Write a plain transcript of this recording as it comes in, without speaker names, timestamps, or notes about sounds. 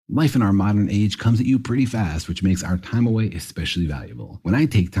Life in our modern age comes at you pretty fast, which makes our time away especially valuable. When I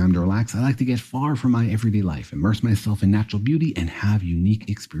take time to relax, I like to get far from my everyday life, immerse myself in natural beauty, and have unique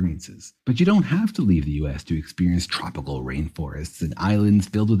experiences. But you don't have to leave the U.S. to experience tropical rainforests and islands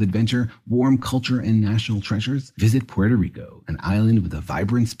filled with adventure, warm culture, and national treasures. Visit Puerto Rico, an island with a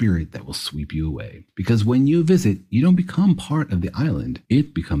vibrant spirit that will sweep you away. Because when you visit, you don't become part of the island,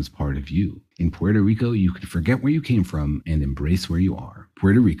 it becomes part of you. In Puerto Rico, you can forget where you came from and embrace where you are.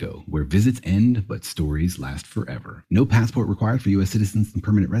 Puerto Rico, where visits end but stories last forever. No passport required for U.S. citizens and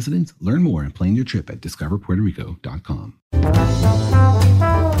permanent residents. Learn more and plan your trip at discoverpuertorico.com.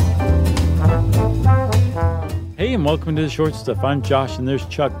 Hey, and welcome to The Short Stuff. I'm Josh, and there's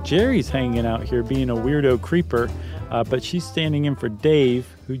Chuck. Jerry's hanging out here being a weirdo creeper, but she's standing in for Dave,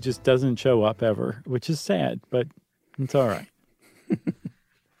 who just doesn't show up ever, which is sad, but it's all right.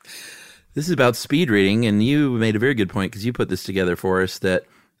 This is about speed reading, and you made a very good point because you put this together for us that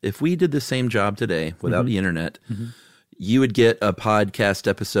if we did the same job today without the internet, you would get a podcast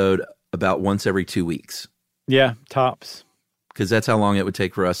episode about once every 2 weeks. Yeah, tops. Because that's how long it would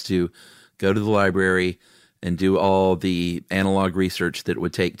take for us to go to the library and do all the analog research that it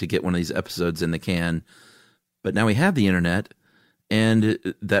would take to get one of these episodes in the can. But now we have the internet, and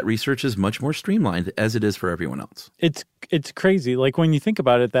that research is much more streamlined, as it is for everyone else. It's crazy. Like, when you think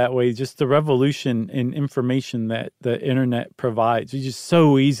about it that way, just the revolution in information that the internet provides, it's just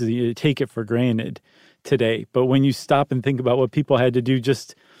so easy to take it for granted today. But when you stop and think about what people had to do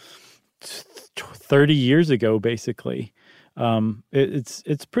just 30 years ago, basically,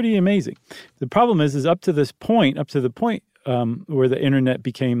 it's pretty amazing. The problem is up to the point where the internet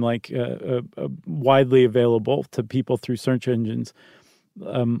became like widely available to people through search engines,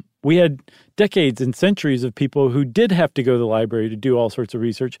 we had decades and centuries of people who did have to go to the library to do all sorts of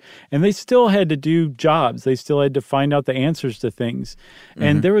research, and they still had to do jobs. They still had to find out the answers to things.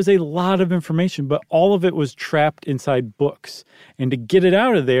 And there was a lot of information, but all of it was trapped inside books. And to get it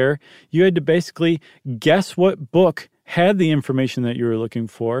out of there, you had to basically guess what book had the information that you were looking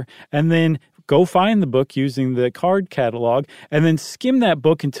for, and then go find the book using the card catalog, and then skim that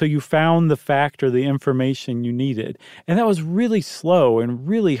book until you found the fact or the information you needed. And that was really slow and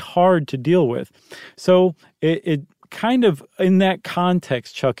really hard to deal with. So it kind of, in that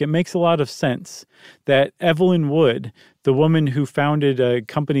context, Chuck, it makes a lot of sense that Evelyn Wood, the woman who founded a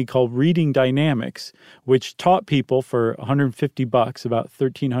company called Reading Dynamics, which taught people for $150, about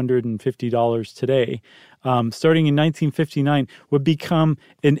 $1,350 today, starting in 1959, would become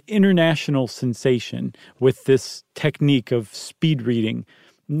an international sensation with this technique of speed reading.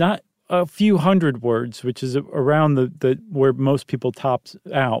 Not a few hundred words, which is around the where most people tops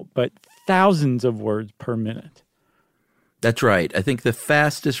out, but thousands of words per minute. That's right. I think the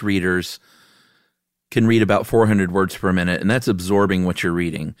fastest readers can read about 400 words per minute, and that's absorbing what you're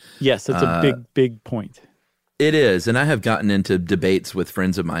reading. Yes, that's a big point. It is, and I have gotten into debates with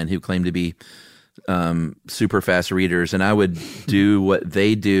friends of mine who claim to be super fast readers, and I would do what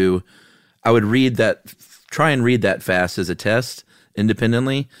they do. I would try and read that fast as a test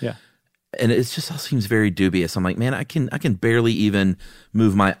independently. Yeah. And it just all seems very dubious. I'm like, man, I can barely even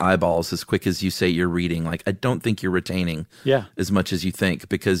move my eyeballs as quick as you say you're reading. Like, I don't think you're retaining as much as you think,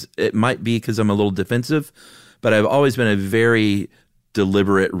 because it might be because I'm a little defensive, but I've always been a very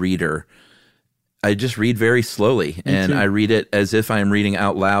deliberate reader. I just read very slowly, and I read it as if I'm reading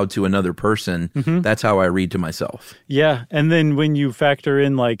out loud to another person. That's how I read to myself. Yeah, and then when you factor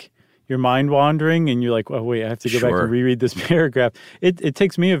in, like, your mind wandering and you're like, oh, wait, I have to go back and reread this paragraph. It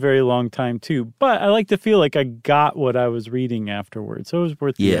takes me a very long time, too. But I like to feel like I got what I was reading afterwards. So it was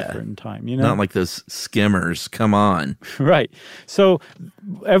worth the effort and time, you know? Not like those skimmers. Come on. Right. So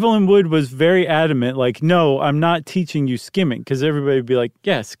Evelyn Wood was very adamant, like, no, I'm not teaching you skimming, because everybody would be like,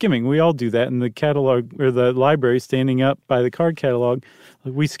 yeah, skimming. We all do that in the catalog or the library, standing up by the card catalog.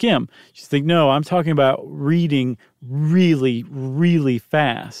 Like, we skim. She's like, no, I'm talking about reading really, really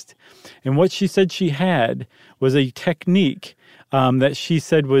fast. And what she said she had was a technique that she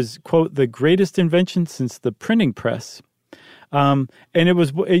said was, quote, the greatest invention since the printing press. And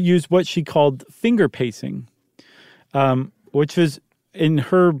it used what she called finger pacing, which was, in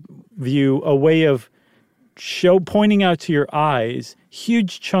her view, a way of pointing out to your eyes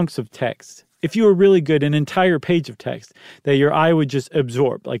huge chunks of text. If you were really good, an entire page of text that your eye would just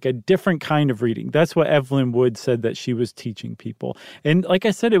absorb, like a different kind of reading. That's what Evelyn Wood said that she was teaching people. And like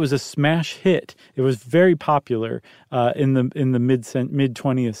I said, it was a smash hit. It was very popular in the mid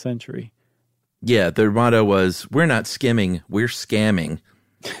 20th century. Yeah, their motto was, we're not skimming, we're scamming.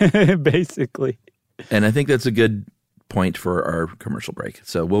 Basically. And I think that's a good point for our commercial break.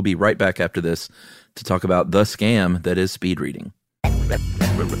 So we'll be right back after this to talk about the scam that is speed reading.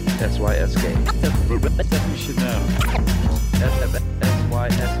 S-Y-S-K. You should know.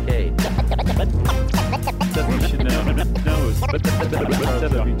 S-Y-S-K. You should know.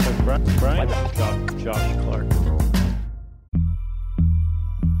 Brian. Josh Clark.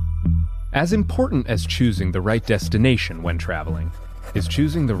 As important as choosing the right destination when traveling is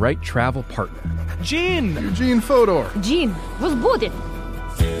choosing the right travel partner. Eugene Fodor. Gene, was будет?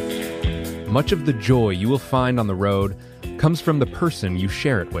 Much of the joy you will find on the road comes from the person you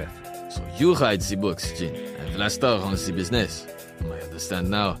share it with. So you write the books, Gene, and Vlastar runs the business. I understand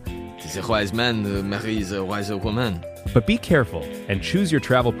now. It is a wise man who marries a wiser woman. But be careful and choose your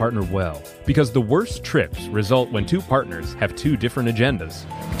travel partner well, because the worst trips result when two partners have two different agendas.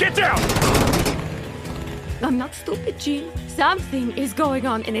 Get down! I'm not stupid, Gene. Something is going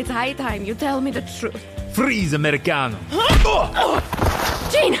on, and it's high time you tell me the truth. Freeze, Americano.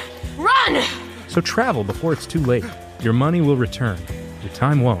 Gene, run! So travel before it's too late. Your money will return, your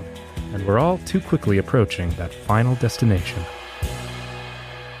time won't, and we're all too quickly approaching that final destination.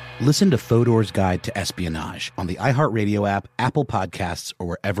 Listen to Fodor's Guide to Espionage on the iHeartRadio app, Apple Podcasts, or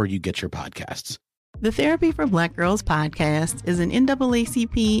wherever you get your podcasts. The Therapy for Black Girls podcast is an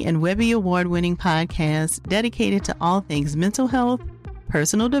NAACP and Webby Award-winning podcast dedicated to all things mental health,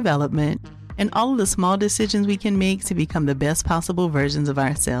 personal development, and all of the small decisions we can make to become the best possible versions of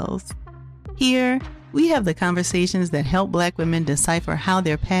ourselves. Here, we have the conversations that help Black women decipher how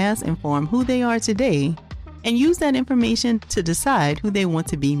their past inform who they are today and use that information to decide who they want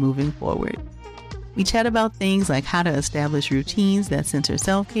to be moving forward. We chat about things like how to establish routines that center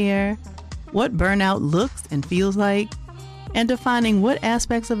self-care, what burnout looks and feels like, and defining what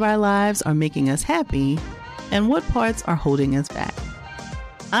aspects of our lives are making us happy and what parts are holding us back.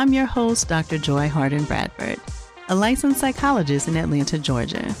 I'm your host, Dr. Joy Harden Bradford, a licensed psychologist in Atlanta,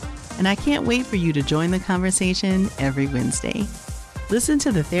 Georgia, and I can't wait for you to join the conversation every Wednesday. Listen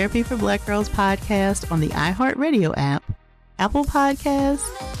to the Therapy for Black Girls podcast on the iHeartRadio app, Apple Podcasts,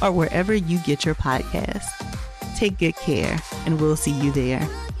 or wherever you get your podcasts. Take good care, and we'll see you there.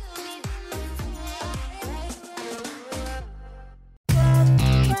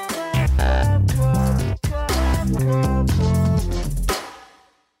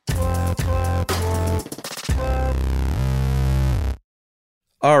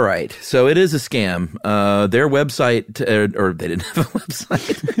 All right, so it is a scam. Their website, or they didn't have a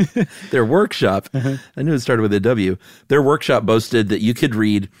website, their workshop, I knew it started with a W, their workshop boasted that you could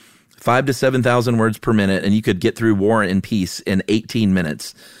read 5,000 to 7,000 words per minute and you could get through War and Peace in 18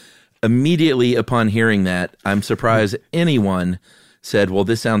 minutes. Immediately upon hearing that, I'm surprised anyone said, well,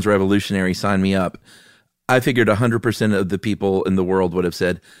 this sounds revolutionary, sign me up. I figured 100% of the people in the world would have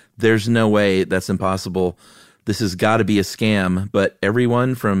said, there's no way, that's impossible. This has got to be a scam. But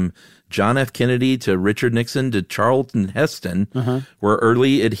everyone from John F. Kennedy to Richard Nixon to Charlton Heston were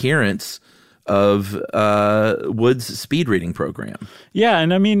early adherents of Wood's speed reading program. Yeah,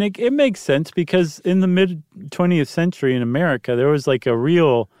 and I mean, it makes sense because in the mid-20th century in America, there was like a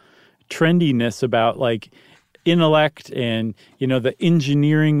real trendiness about like intellect and, you know, the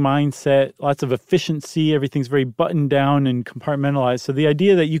engineering mindset, lots of efficiency, everything's very buttoned down and compartmentalized. So the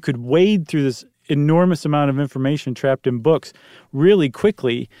idea that you could wade through this enormous amount of information trapped in books really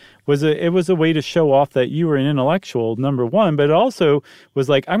quickly was a way to show off that you were an intellectual, number one, but it also was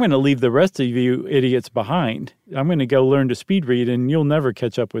like, I'm going to leave the rest of you idiots behind. I'm going to go learn to speed read and you'll never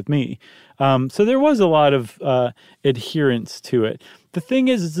catch up with me. So there was a lot of adherence to it. The thing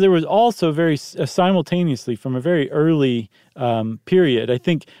is there was also very simultaneously from a very early period. I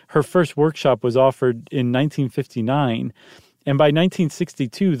think her first workshop was offered in 1959. And by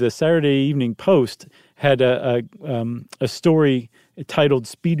 1962, the Saturday Evening Post had a story titled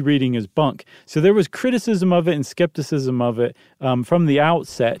 "Speed Reading is Bunk." So there was criticism of it and skepticism of it from the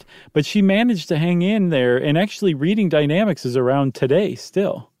outset. But she managed to hang in there, and actually reading dynamics is around today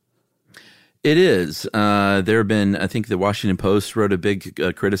still. It is. There have been, I think the Washington Post wrote a big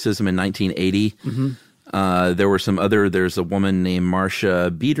criticism in 1980. There were there's a woman named Marcia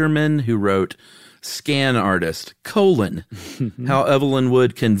Biederman who wrote Scan Artist, how Evelyn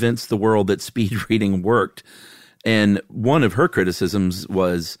Wood convinced the world that speed reading worked. And one of her criticisms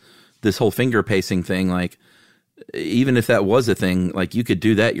was this whole finger pacing thing. Like, even if that was a thing, like you could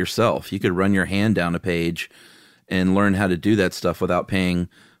do that yourself. You could run your hand down a page and learn how to do that stuff without paying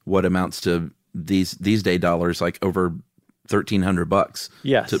what amounts to these day dollars, like over $1,300.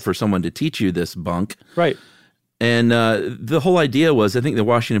 Yes. For someone to teach you this bunk. Right. And the whole idea was, I think the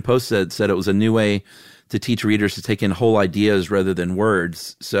Washington Post said it was a new way to teach readers to take in whole ideas rather than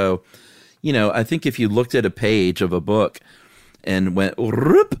words. So, you know, I think if you looked at a page of a book and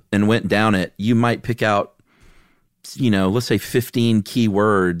went down it, you might pick out let's say 15 key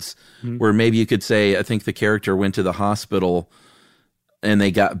words where maybe you could say, I think the character went to the hospital and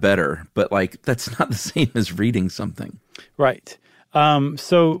they got better, but like that's not the same as reading something. Right.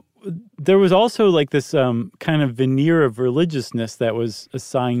 So there was also like this kind of veneer of religiousness that was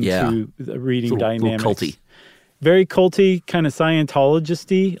assigned to the reading dynamics. Little culty. Very culty, kind of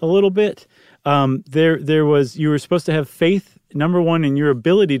Scientologist-y a little bit. There was, you were supposed to have faith, number one, in your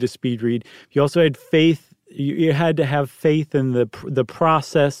ability to speed read. You also had faith. You had to have faith in the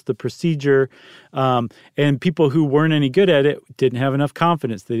process, the procedure, and people who weren't any good at it didn't have enough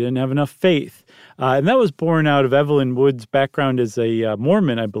confidence. They didn't have enough faith. And that was born out of Evelyn Wood's background as a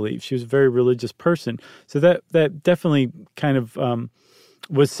Mormon, I believe. She was a very religious person. So that definitely kind of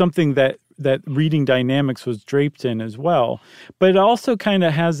was something that reading dynamics was draped in as well. But it also kind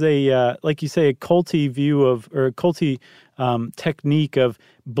of has a, like you say, a culty view of, or a culty technique of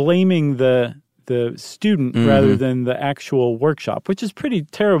blaming the student rather than the actual workshop, which is pretty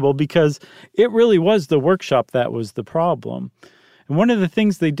terrible because it really was the workshop that was the problem. And one of the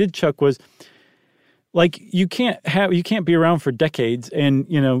things they did, Chuck, was like you can't be around for decades and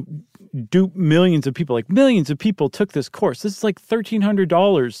dupe millions of people. Like millions of people took this course. This is like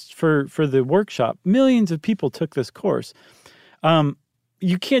 $1,300 for the workshop. Millions of people took this course.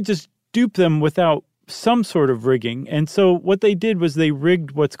 You can't just dupe them without some sort of rigging. And so what they did was they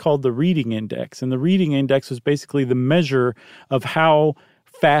rigged what's called the reading index. And the reading index was basically the measure of how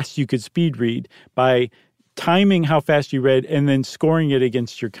fast you could speed read by timing how fast you read and then scoring it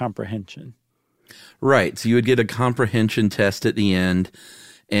against your comprehension. Right. So you would get a comprehension test at the end.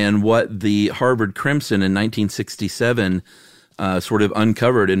 And what the Harvard Crimson in 1967 sort of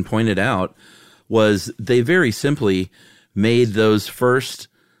uncovered and pointed out was they very simply made those first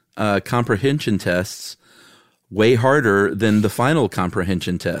comprehension tests way harder than the final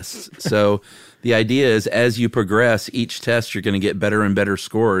comprehension tests. So the idea is as you progress each test, you're going to get better and better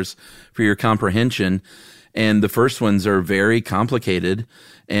scores for your comprehension. And the first ones are very complicated.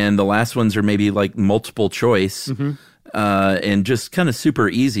 And the last ones are maybe like multiple choice and just kind of super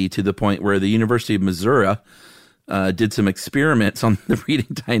easy to the point where the University of Missouri did some experiments on the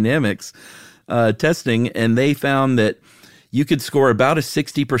reading dynamics testing. And they found that you could score about a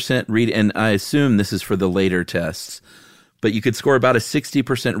 60% read, and I assume this is for the later tests, but you could score about a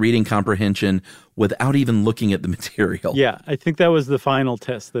 60% reading comprehension without even looking at the material. Yeah, I think that was the final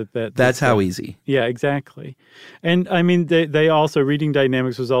test. That's how easy. Yeah, exactly. And I mean, they also, reading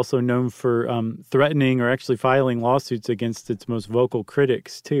dynamics was also known for threatening or actually filing lawsuits against its most vocal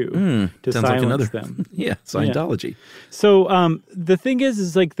critics too, to silence them. Yeah, Scientology. Yeah. So the thing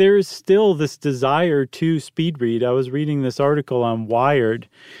is like there is still this desire to speed read. I was reading this article on Wired,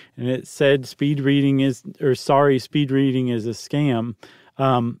 and it said speed reading is a scam.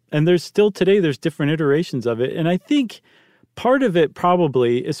 And there's still today, there's different iterations of it. And I think part of it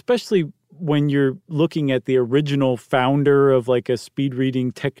probably, especially when you're looking at the original founder of like a speed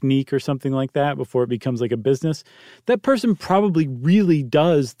reading technique or something like that before it becomes like a business, that person probably really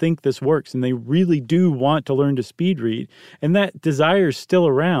does think this works and they really do want to learn to speed read. And that desire is still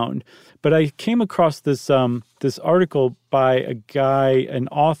around. But I came across this this article by a guy, an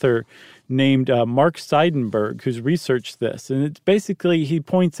author named Mark Seidenberg, who's researched this. And it's basically, he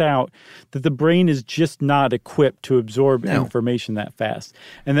points out that the brain is just not equipped to absorb information that fast.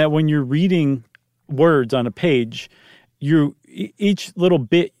 And that when you're reading words on a page, each little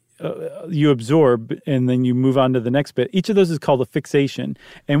bit you absorb and then you move on to the next bit. Each of those is called a fixation.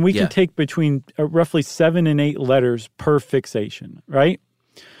 And we can take between roughly 7 and 8 letters per fixation, right?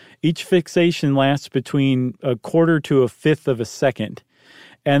 Each fixation lasts between a quarter to a fifth of a second.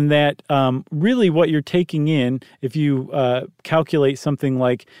 And that really what you're taking in, if you calculate something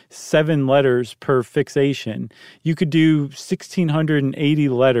like 7 letters per fixation, you could do 1,680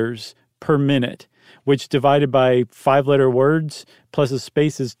 letters per minute, which divided by 5-letter words plus a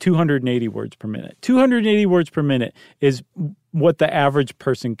space is 280 words per minute. 280 words per minute is what the average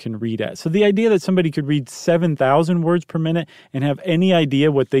person can read at. So the idea that somebody could read 7,000 words per minute and have any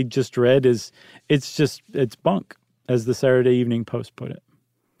idea what they just read it's bunk, as the Saturday Evening Post put it.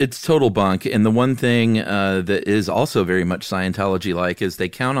 It's total bunk. And the one thing that is also very much Scientology-like is they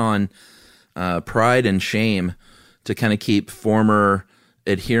count on pride and shame to kind of keep former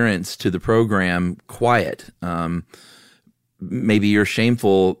adherents to the program quiet. Maybe you're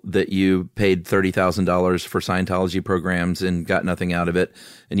shameful that you paid $30,000 for Scientology programs and got nothing out of it,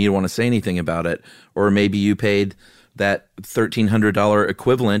 and you don't want to say anything about it. Or maybe you paid that $1,300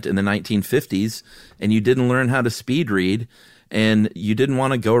 equivalent in the 1950s, and you didn't learn how to speed read, and you didn't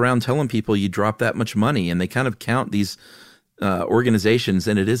want to go around telling people you dropped that much money. And they kind of count these organizations,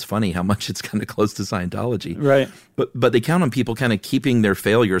 and it is funny how much it's kind of close to Scientology. Right. But they count on people kind of keeping their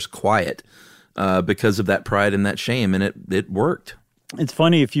failures quiet because of that pride and that shame, and it worked. It's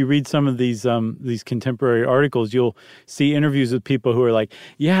funny, if you read some of these contemporary articles, you'll see interviews with people who are like,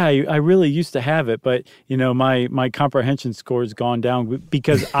 yeah, I really used to have it, but my comprehension score has gone down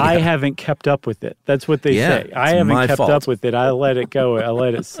because I haven't kept up with it. That's what they say. I haven't kept up with it. I let it go. I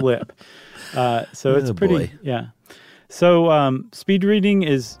let it slip. So it's pretty, yeah. So speed reading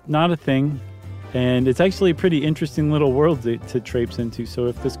is not a thing, and it's actually a pretty interesting little world to traipse into. So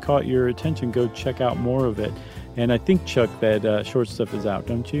if this caught your attention, go check out more of it. And I think, Chuck, that Short Stuff is out,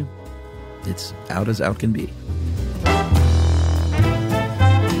 don't you? It's out as out can be.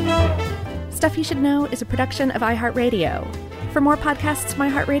 Stuff You Should Know is a production of iHeartRadio. For more podcasts from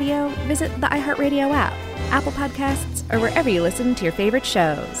iHeartRadio, visit the iHeartRadio app, Apple Podcasts, or wherever you listen to your favorite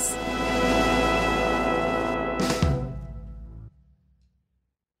shows.